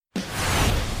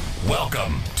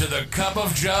Welcome to the Cup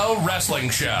of Joe Wrestling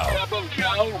Show. Cup of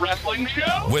Joe Wrestling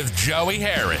Show? With Joey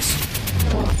Harris.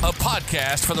 A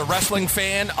podcast for the wrestling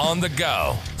fan on the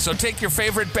go. So take your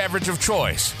favorite beverage of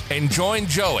choice and join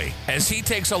Joey as he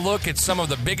takes a look at some of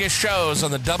the biggest shows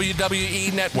on the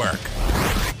WWE Network.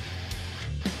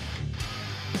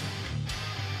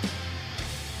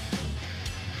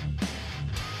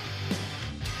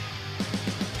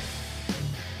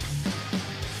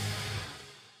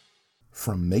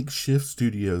 From makeshift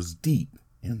studios deep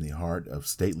in the heart of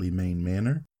stately Maine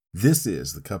Manor, this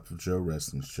is the Cup of Joe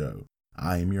Wrestling Show.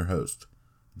 I am your host,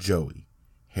 Joey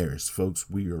Harris. Folks,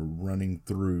 we are running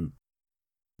through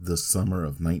the summer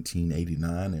of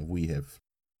 1989 and we have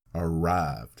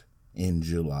arrived in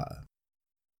July.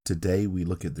 Today we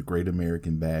look at the Great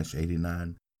American Bash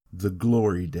 89, the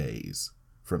glory days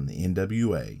from the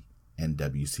NWA and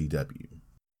WCW.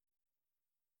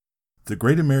 The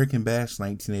Great American Bash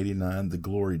 1989, the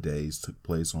glory days, took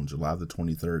place on July the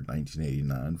 23rd,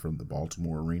 1989 from the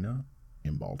Baltimore Arena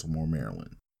in Baltimore,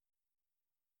 Maryland.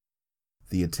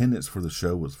 The attendance for the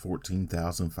show was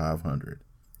 14,500.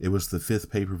 It was the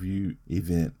fifth pay-per-view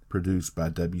event produced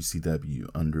by WCW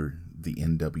under the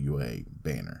NWA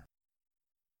banner.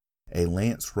 A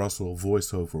Lance Russell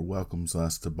voiceover welcomes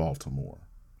us to Baltimore.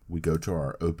 We go to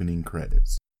our opening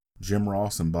credits. Jim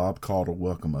Ross and Bob Caudle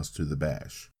welcome us to the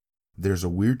Bash. There's a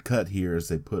weird cut here as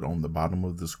they put on the bottom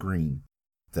of the screen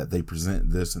that they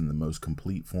present this in the most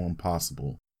complete form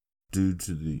possible due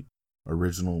to the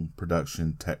original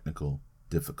production technical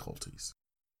difficulties.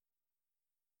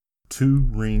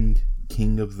 2-ring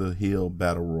King of the Hill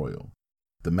Battle Royal.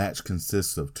 The match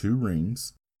consists of 2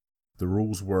 rings. The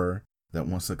rules were that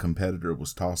once a competitor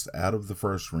was tossed out of the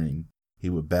first ring, he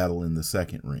would battle in the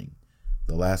second ring.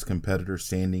 The last competitor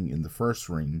standing in the first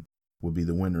ring would be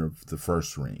the winner of the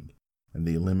first ring, and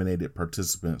the eliminated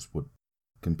participants would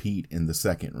compete in the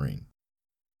second ring.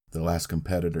 The last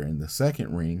competitor in the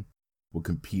second ring would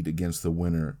compete against the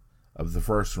winner of the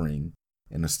first ring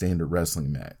in a standard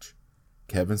wrestling match.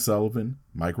 Kevin Sullivan,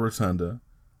 Mike Rotunda,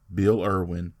 Bill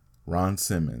Irwin, Ron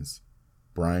Simmons,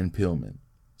 Brian Pillman,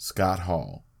 Scott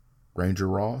Hall, Ranger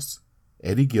Ross,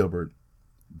 Eddie Gilbert,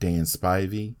 Dan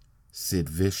Spivey, Sid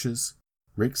Vicious,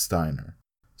 Rick Steiner,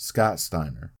 Scott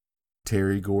Steiner,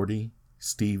 Terry Gordy,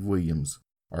 Steve Williams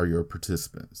are your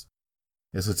participants.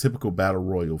 It's a typical battle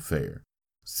royal fare.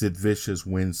 Sid Vicious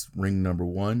wins ring number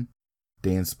 1.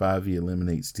 Dan Spivey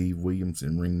eliminates Steve Williams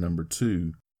in ring number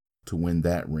 2 to win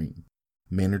that ring.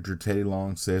 Manager Teddy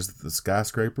Long says that the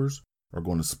Skyscrapers are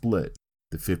going to split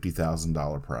the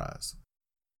 $50,000 prize.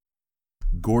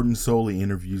 Gordon Solie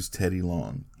interviews Teddy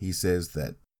Long. He says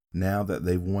that now that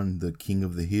they've won the King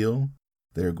of the Hill,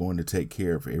 they're going to take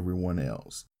care of everyone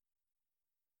else.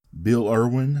 Bill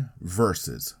Irwin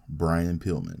versus Brian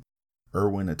Pillman.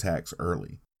 Irwin attacks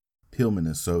early. Pillman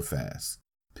is so fast.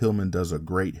 Pillman does a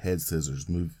great head scissors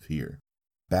move here.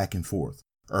 Back and forth.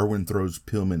 Irwin throws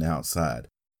Pillman outside.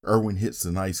 Irwin hits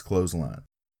a nice clothesline.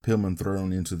 Pillman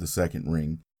thrown into the second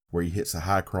ring, where he hits a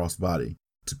high crossbody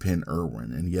to pin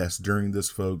Irwin. And yes, during this,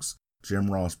 folks,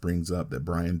 Jim Ross brings up that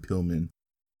Brian Pillman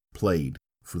played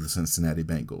for the Cincinnati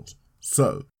Bengals.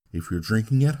 So, if you're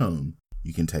drinking at home,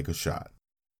 you can take a shot.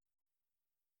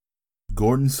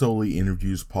 Gordon Solie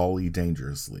interviews Paul E.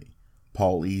 Dangerously.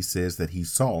 Paul E. says that he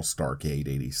saw Starrcade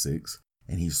 86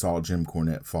 and he saw Jim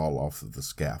Cornette fall off of the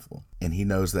scaffold. And he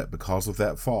knows that because of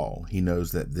that fall, he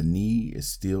knows that the knee is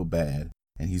still bad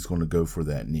and he's going to go for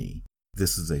that knee.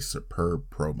 This is a superb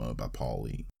promo by Paul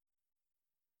E.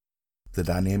 The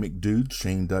Dynamic Dudes,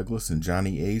 Shane Douglas and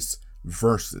Johnny Ace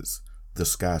versus the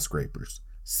Skyscrapers,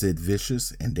 Sid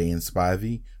Vicious and Dan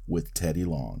Spivey with Teddy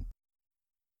Long.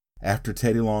 After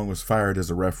Teddy Long was fired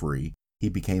as a referee, he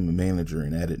became a manager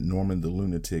and added Norman the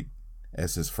Lunatic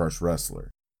as his first wrestler.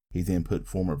 He then put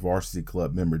former Varsity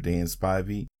Club member Dan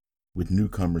Spivey with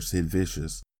newcomer Sid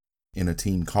Vicious in a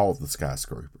team called the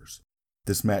Skyscrapers.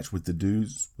 This match with the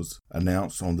Dudes was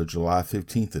announced on the July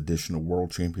 15th edition of World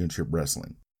Championship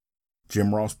Wrestling.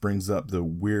 Jim Ross brings up the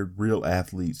weird real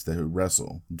athletes that would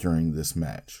wrestle during this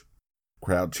match.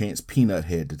 Crowd chants Peanut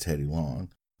Head to Teddy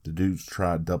Long. The Dudes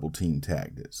try double team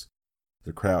tactics.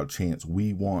 The crowd chants,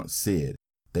 "We want Sid."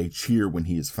 They cheer when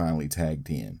he is finally tagged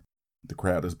in. The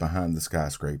crowd is behind the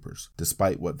Skyscrapers,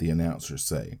 despite what the announcers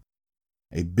say.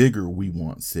 A bigger "We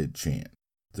want Sid" chant.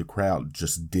 The crowd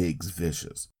just digs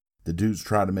Vicious. The Dudes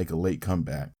try to make a late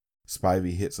comeback.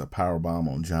 Spivey hits a powerbomb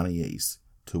on Johnny Ace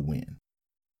to win.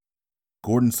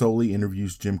 Gordon Solie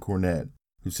interviews Jim Cornette,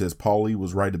 who says Paulie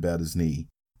was right about his knee,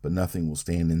 but nothing will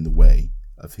stand in the way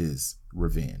of his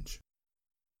revenge.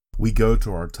 We go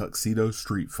to our tuxedo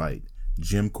street fight,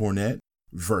 Jim Cornette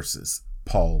versus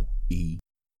Paul Lee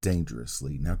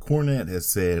dangerously. Now, Cornette has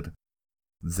said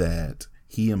that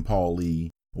he and Paul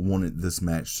Lee wanted this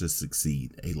match to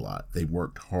succeed a lot. They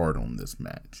worked hard on this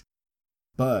match.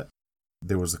 But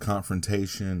there was a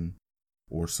confrontation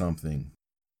or something,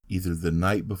 either the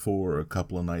night before or a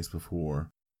couple of nights before,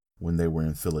 when they were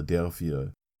in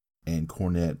Philadelphia, and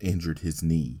Cornette injured his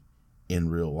knee in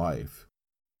real life.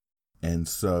 And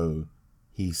so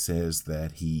he says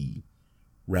that he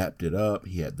wrapped it up,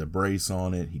 he had the brace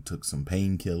on it, he took some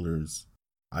painkillers,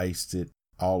 iced it,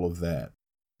 all of that.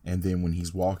 And then when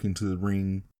he's walking to the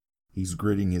ring, he's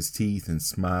gritting his teeth and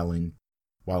smiling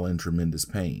while in tremendous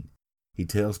pain. He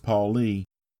tells Paul Lee,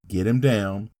 get him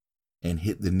down and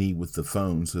hit the knee with the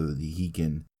phone so that he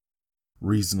can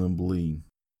reasonably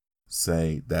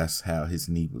say that's how his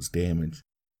knee was damaged,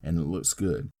 and it looks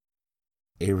good.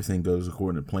 Everything goes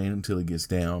according to plan until he gets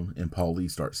down and Paul Lee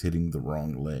starts hitting the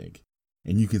wrong leg.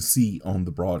 And you can see on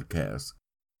the broadcast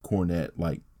Cornette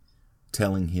like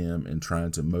telling him and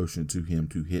trying to motion to him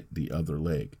to hit the other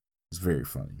leg. It's very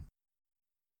funny.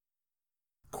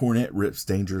 Cornette rips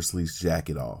Dangerously's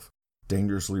jacket off.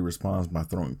 Dangerously responds by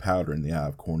throwing powder in the eye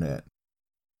of Cornette.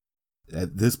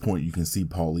 At this point, you can see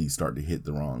Paul Lee start to hit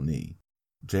the wrong knee.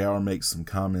 JR makes some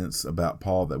comments about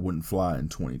Paul that wouldn't fly in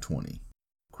 2020.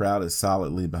 Crowd is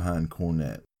solidly behind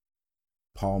Cornette.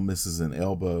 Paul misses an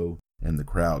elbow and the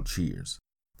crowd cheers.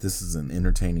 This is an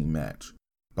entertaining match.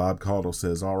 Bob Caudle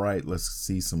says, all right, let's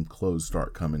see some clothes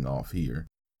start coming off here.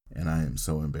 And I am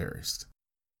so embarrassed.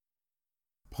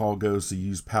 Paul goes to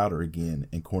use powder again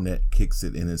and Cornette kicks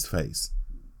it in his face.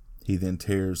 He then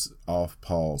tears off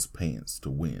Paul's pants to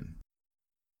win.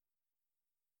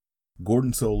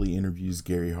 Gordon Solie interviews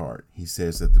Gary Hart. He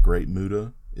says that the Great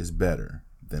Muta is better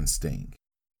than Sting.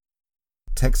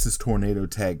 Texas Tornado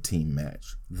Tag Team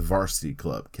match. The Varsity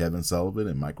Club, Kevin Sullivan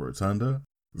and Mike Rotunda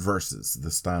versus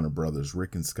the Steiner brothers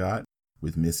Rick and Scott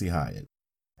with Missy Hyatt.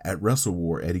 At Wrestle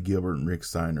War, Eddie Gilbert and Rick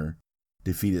Steiner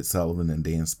defeated Sullivan and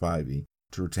Dan Spivey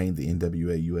to retain the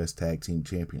NWA US Tag Team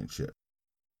Championship.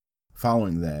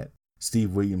 Following that,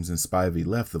 Steve Williams and Spivey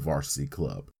left the Varsity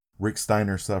Club. Rick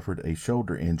Steiner suffered a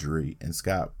shoulder injury and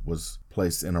Scott was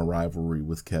placed in a rivalry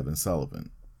with Kevin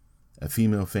Sullivan. A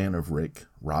female fan of Rick,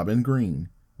 Robin Green,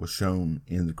 was shown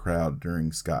in the crowd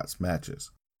during Scott's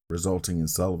matches, resulting in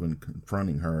Sullivan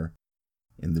confronting her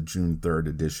in the June 3rd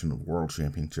edition of World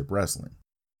Championship Wrestling.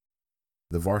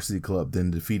 The Varsity Club then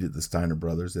defeated the Steiner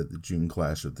brothers at the June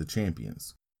Clash of the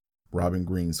Champions. Robin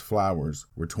Green's flowers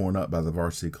were torn up by the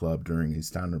Varsity Club during a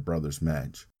Steiner brothers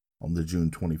match on the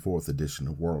June 24th edition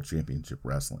of World Championship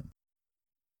Wrestling.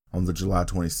 On the July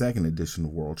 22nd edition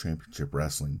of World Championship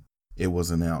Wrestling, it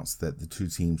was announced that the two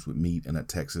teams would meet in a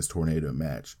Texas Tornado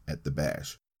match at the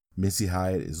Bash. Missy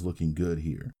Hyatt is looking good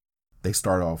here. They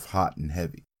start off hot and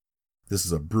heavy. This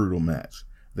is a brutal match.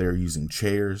 They are using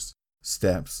chairs,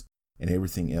 steps, and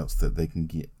everything else that they can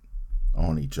get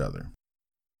on each other.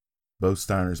 Both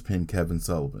Steiners pin Kevin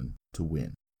Sullivan to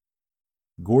win.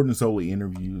 Gordon Solie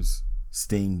interviews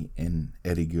Sting and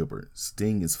Eddie Gilbert.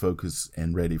 Sting is focused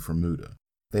and ready for Muta.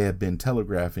 They have been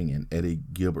telegraphing an Eddie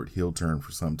Gilbert heel turn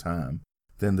for some time,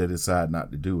 then they decide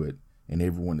not to do it, and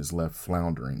everyone is left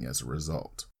floundering as a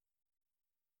result.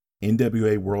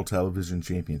 NWA World Television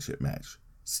Championship match.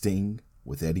 Sting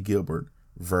with Eddie Gilbert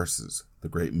versus the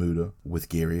Great Muta with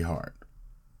Gary Hart.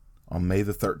 On May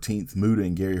the 13th, Muta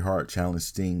and Gary Hart challenged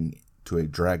Sting to a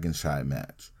Dragon Shy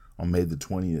match. On May the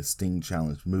 20th, Sting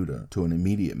challenged Muta to an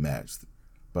immediate match,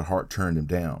 but Hart turned him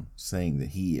down, saying that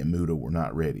he and Muta were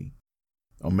not ready.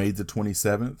 On May the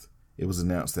 27th, it was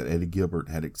announced that Eddie Gilbert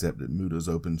had accepted Muta's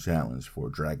open challenge for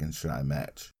a Dragon Shy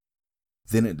match.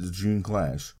 Then at the June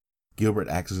Clash, Gilbert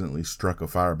accidentally struck a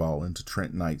fireball into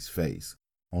Trent Knight's face.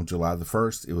 On July the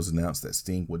 1st, it was announced that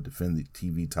Sting would defend the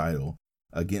TV title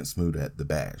against Muta at the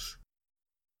Bash.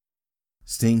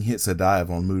 Sting hits a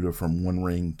dive on Muta from one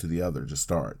ring to the other to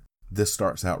start. This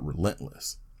starts out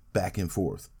relentless, back and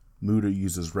forth. Muta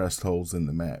uses rest holds in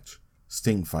the match.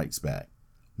 Sting fights back.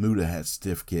 Muta has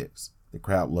stiff kicks. The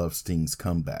crowd loves Sting's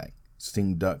comeback.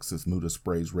 Sting ducks as Muta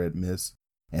sprays red mist,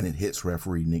 and it hits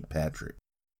referee Nick Patrick.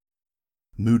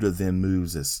 Muta then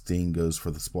moves as Sting goes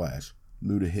for the splash.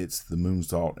 Muta hits the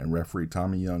moonsault, and referee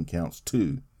Tommy Young counts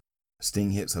 2.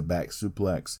 Sting hits a back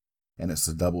suplex, and it's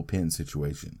a double pin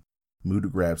situation. Muta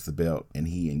grabs the belt, and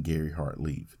he and Gary Hart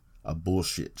leave. A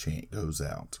bullshit chant goes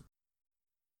out.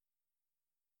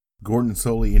 Gordon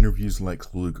Solie interviews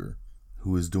Lex Luger,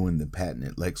 who is doing the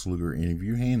patented Lex Luger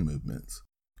interview hand movements.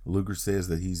 Luger says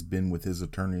that he's been with his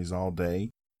attorneys all day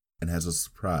and has a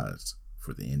surprise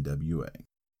for the NWA.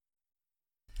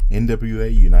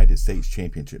 NWA United States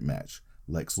Championship match.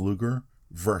 Lex Luger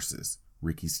versus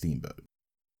Ricky Steamboat.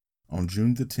 On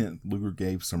June the 10th, Luger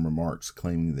gave some remarks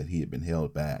claiming that he had been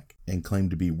held back and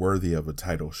claimed to be worthy of a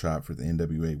title shot for the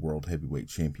NWA World Heavyweight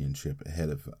Championship ahead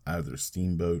of either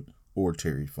Steamboat or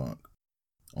Terry Funk.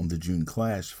 On the June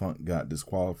Clash, Funk got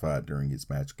disqualified during his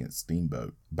match against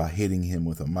Steamboat by hitting him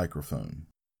with a microphone.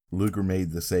 Luger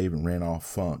made the save and ran off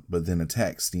Funk, but then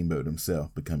attacked Steamboat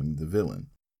himself, becoming the villain.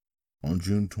 On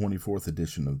June 24th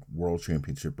edition of World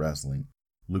Championship Wrestling,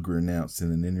 Luger announced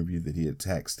in an interview that he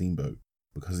attacked Steamboat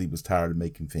because he was tired of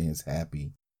making fans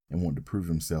happy and wanted to prove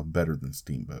himself better than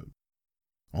Steamboat.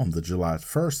 On the July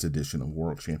 1st edition of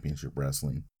World Championship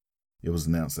Wrestling, it was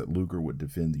announced that Luger would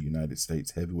defend the United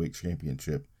States Heavyweight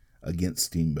Championship against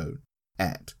Steamboat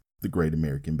at the Great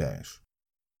American Bash.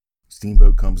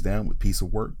 Steamboat comes down with Piece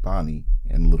of Work Bonnie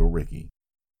and Little Ricky.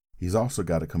 He's also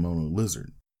got a kimono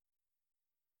lizard.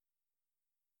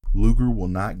 Luger will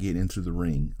not get into the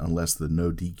ring unless the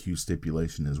no DQ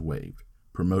stipulation is waived.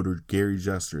 Promoter Gary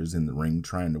Juster is in the ring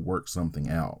trying to work something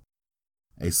out.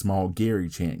 A small Gary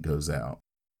chant goes out.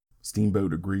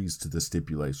 Steamboat agrees to the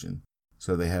stipulation,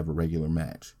 so they have a regular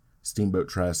match. Steamboat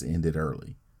tries to end it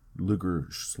early. Luger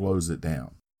slows it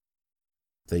down.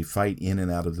 They fight in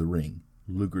and out of the ring,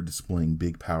 Luger displaying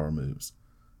big power moves.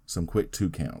 Some quick 2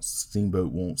 counts.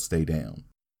 Steamboat won't stay down.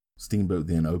 Steamboat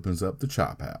then opens up the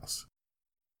chop house.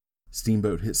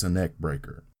 Steamboat hits a neck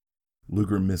breaker.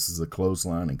 Luger misses a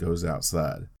clothesline and goes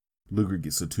outside. Luger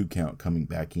gets a 2 count coming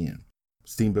back in.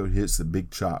 Steamboat hits a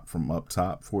big chop from up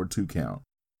top for a 2 count.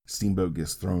 Steamboat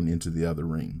gets thrown into the other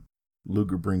ring.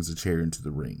 Luger brings a chair into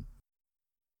the ring.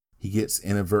 He gets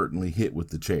inadvertently hit with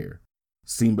the chair.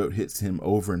 Steamboat hits him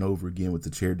over and over again with the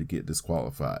chair to get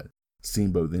disqualified.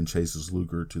 Steamboat then chases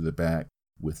Luger to the back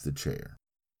with the chair.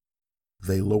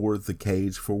 They lower the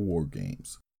cage for War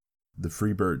Games. The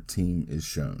Freebird team is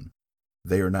shown.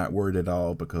 They are not worried at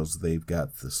all because they've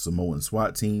got the Samoan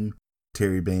SWAT team,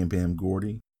 Terry Bam Bam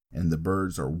Gordy, and the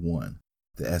Birds are one.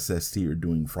 The SST are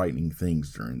doing frightening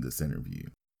things during this interview.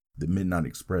 The Midnight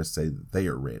Express say that they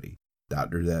are ready.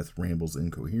 Dr. Death rambles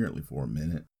incoherently for a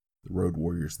minute. The Road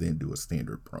Warriors then do a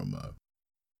standard promo.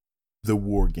 The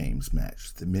War Games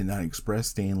match. The Midnight Express,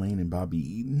 Stan Lane and Bobby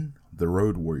Eaton. The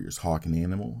Road Warriors, Hawk and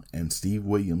Animal. And Steve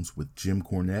Williams with Jim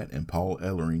Cornette and Paul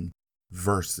Ellering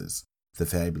versus the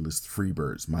Fabulous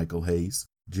Freebirds, Michael Hayes,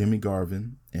 Jimmy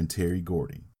Garvin, and Terry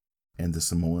Gordy. And the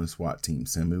Samoan SWAT team,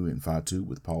 Samu and Fatu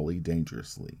with Paulie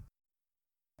Dangerously.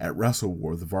 At Wrestle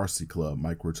War, the Varsity Club,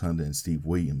 Mike Rotunda and Steve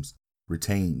Williams,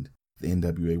 retained the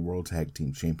NWA World Tag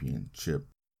Team Championship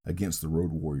against the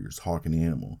Road Warriors, Hawk and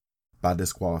Animal, by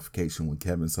disqualification when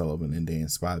Kevin Sullivan and Dan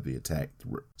Spivey attacked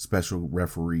special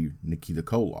referee Nikita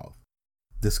Koloff.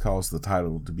 This caused the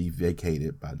title to be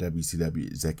vacated by WCW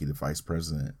Executive Vice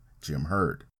President Jim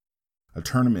Herd. A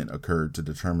tournament occurred to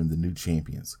determine the new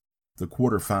champions. The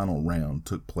quarterfinal round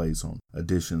took place on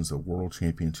editions of World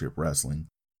Championship Wrestling.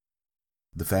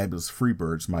 The Fabulous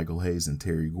Freebirds, Michael Hayes and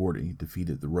Terry Gordy,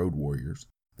 defeated the Road Warriors.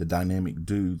 The Dynamic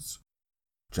Dudes,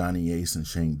 Johnny Ace and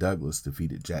Shane Douglas,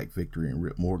 defeated Jack Victory and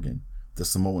Rip Morgan. The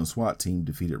Samoan SWAT team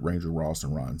defeated Ranger Ross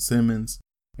and Ron Simmons.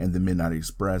 And the Midnight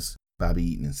Express, Bobby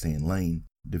Eaton and Stan Lane,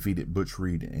 defeated Butch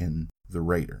Reed and The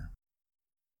Raider.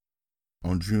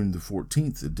 On June the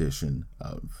 14th edition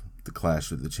of the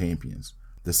Clash of the Champions,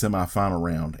 the semifinal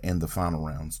round and the final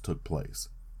rounds took place.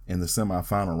 In the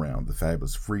semifinal round, the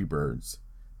Fabulous Freebirds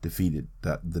defeated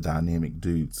the Dynamic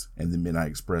Dudes, and the Midnight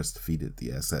Express defeated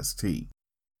the SST.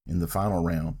 In the final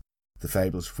round, the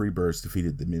Fabulous Freebirds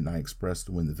defeated the Midnight Express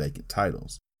to win the vacant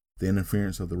titles. The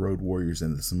interference of the Road Warriors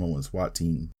and the Samoan SWAT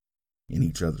team in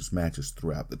each other's matches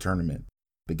throughout the tournament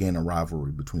began a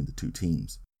rivalry between the two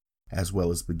teams, as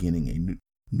well as beginning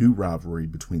a new rivalry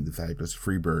between the Fabulous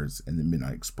Freebirds and the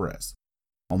Midnight Express.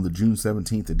 On the June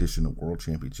 17th edition of World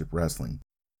Championship Wrestling,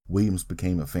 Williams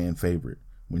became a fan favorite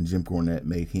when Jim Cornette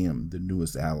made him the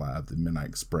newest ally of the Midnight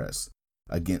Express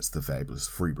against the Fabulous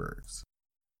Freebirds.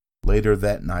 Later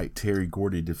that night, Terry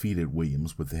Gordy defeated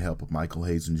Williams with the help of Michael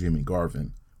Hayes and Jimmy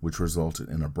Garvin, which resulted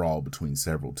in a brawl between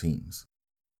several teams.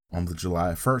 On the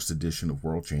July 1st edition of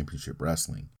World Championship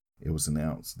Wrestling, it was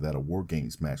announced that a War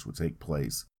Games match would take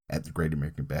place at the Great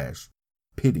American Bash,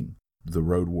 pitting the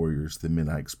Road Warriors, the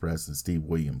Midnight Express, and Steve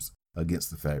Williams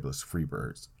against the Fabulous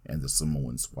Freebirds and the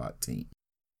Samoan SWAT team.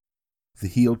 The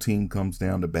heel team comes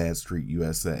down to Bad Street,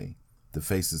 USA. The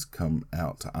faces come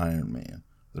out to Iron Man.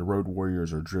 The Road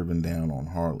Warriors are driven down on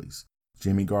Harleys.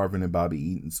 Jimmy Garvin and Bobby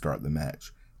Eaton start the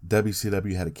match.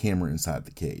 WCW had a camera inside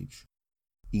the cage.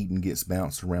 Eaton gets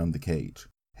bounced around the cage.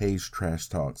 Hayes trash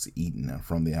talks Eaton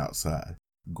from the outside.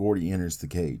 Gordy enters the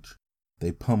cage.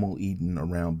 They pummel Eaton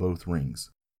around both rings.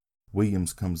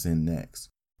 Williams comes in next.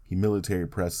 He military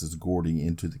presses Gordy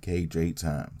into the cage 8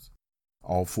 times.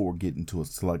 All four get into a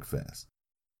slugfest.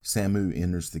 Samu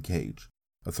enters the cage.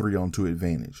 A 3-on-2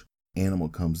 advantage. Animal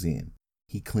comes in.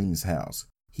 He cleans house.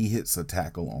 He hits a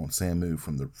tackle on Samu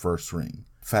from the first ring.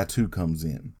 Fatu comes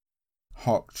in.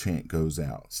 Hawk chant goes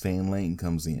out. Stan Lane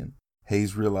comes in.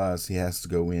 Hayes realizes he has to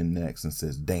go in next and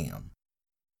says, "Damn."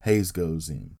 Hayes goes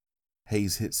in.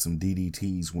 Hayes hits some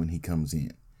DDTs when he comes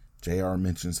in. JR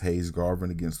mentions Hayes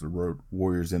Garvin against the Road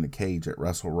Warriors in a cage at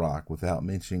Wrestle Rock without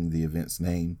mentioning the event's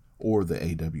name or the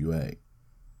AWA.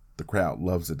 The crowd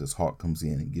loves it as Hawk comes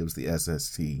in and gives the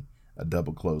SST a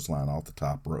double clothesline off the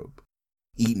top rope.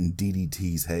 Eaton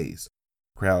DDTs Hayes.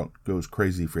 Crowd goes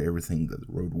crazy for everything that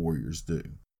the Road Warriors do.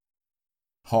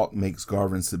 Hawk makes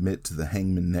Garvin submit to the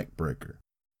Hangman neckbreaker.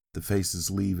 The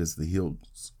faces leave as the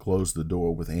heels close the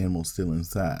door with Animal still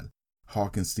inside.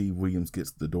 Hawk and Steve Williams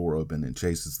gets the door open and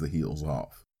chases the heels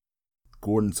off.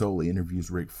 Gordon Solie interviews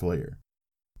Ric Flair.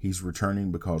 He's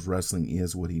returning because wrestling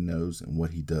is what he knows and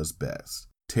what he does best.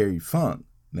 Terry Funk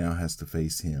now has to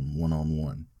face him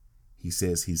one-on-one. He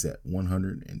says he's at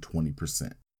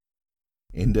 120%.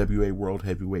 NWA World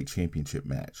Heavyweight Championship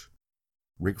match.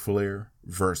 Ric Flair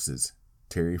versus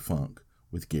Terry Funk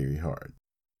with Gary Hart.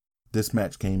 This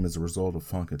match came as a result of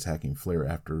Funk attacking Flair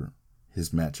after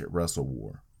his match at Wrestle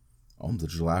War. On the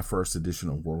July 1st edition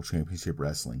of World Championship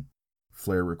Wrestling,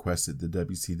 Flair requested the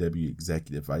WCW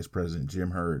Executive Vice President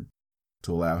Jim Herd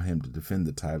to allow him to defend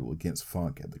the title against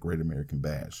Funk at the Great American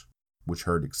Bash, which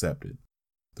Herd accepted.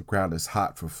 The crowd is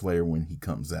hot for Flair when he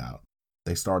comes out.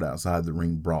 They start outside the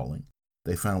ring brawling.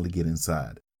 They finally get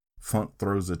inside. Funk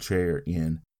throws a chair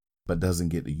in, but doesn't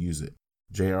get to use it.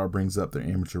 JR brings up their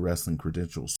amateur wrestling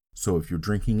credentials, so if you're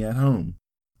drinking at home,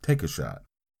 take a shot.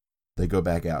 They go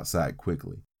back outside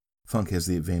quickly. Funk has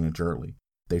the advantage early.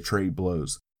 They trade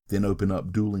blows, then open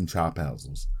up dueling chop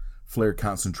houses. Flair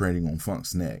concentrating on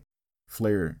Funk's neck.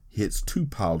 Flair hits 2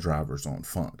 pile drivers on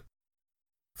Funk.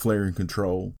 Flair in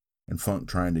control, and Funk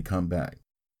trying to come back.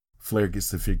 Flair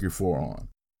gets the figure 4 on.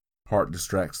 Hart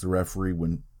distracts the referee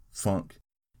when Funk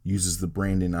uses the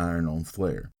branding iron on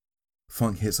Flair.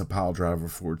 Funk hits a pile driver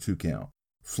for a 2 count.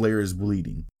 Flair is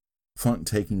bleeding. Funk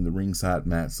taking the ringside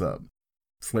mats up.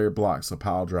 Flair blocks a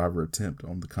pile driver attempt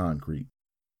on the concrete.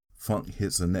 Funk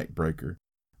hits a neck breaker,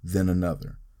 then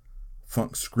another.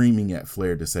 Funk screaming at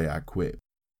Flair to say, "I quit."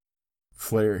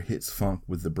 Flair hits Funk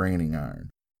with the branding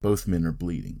iron. Both men are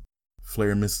bleeding.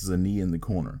 Flair misses a knee in the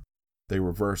corner. They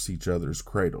reverse each other's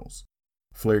cradles.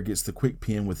 Flair gets the quick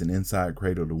pin with an inside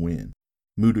cradle to win.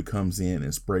 Muta comes in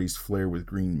and sprays Flair with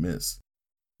green mist.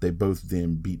 They both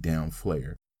then beat down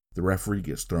Flair. The referee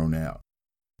gets thrown out.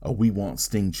 A "We Want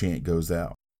Sting" chant goes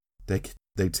out.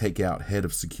 They take out head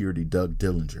of security Doug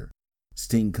Dillinger.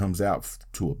 Sting comes out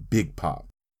to a big pop.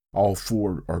 All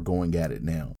 4 are going at it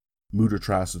now. Muta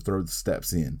tries to throw the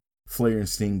steps in. Flair and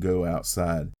Sting go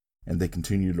outside, and they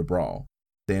continue to brawl.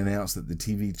 They announce that the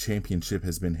TV championship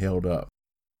has been held up.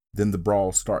 Then the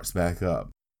brawl starts back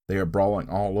up. They are brawling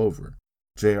all over.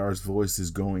 JR's voice is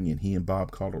going, and he and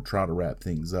Bob Caudle try to wrap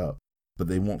things up, but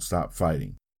they won't stop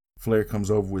fighting. Flair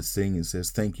comes over with Sting and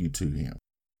says thank you to him.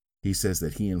 He says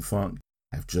that he and Funk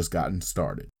have just gotten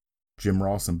started. Jim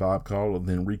Ross and Bob Caudle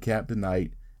then recap the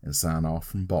night and sign off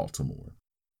from Baltimore.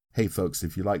 Hey folks,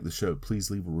 if you like the show, please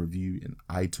leave a review in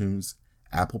iTunes,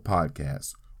 Apple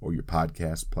Podcasts, or your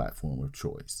podcast platform of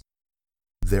choice.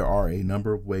 There are a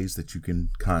number of ways that you can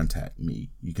contact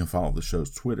me. You can follow the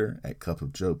show's Twitter at Cup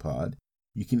of Joe Pod.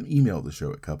 You can email the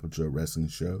show at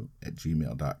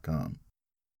cupofjoewrestlingshow@gmail.com.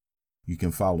 You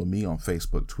can follow me on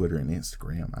Facebook, Twitter, and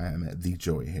Instagram. I am at The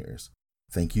Joey Harris.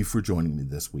 Thank you for joining me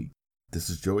this week. This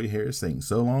is Joey Harris saying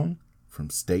so long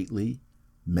from Stately,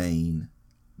 Maine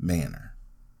Manor.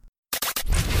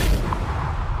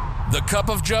 The Cup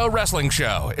of Joe Wrestling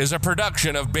Show is a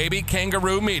production of Baby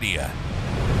Kangaroo Media.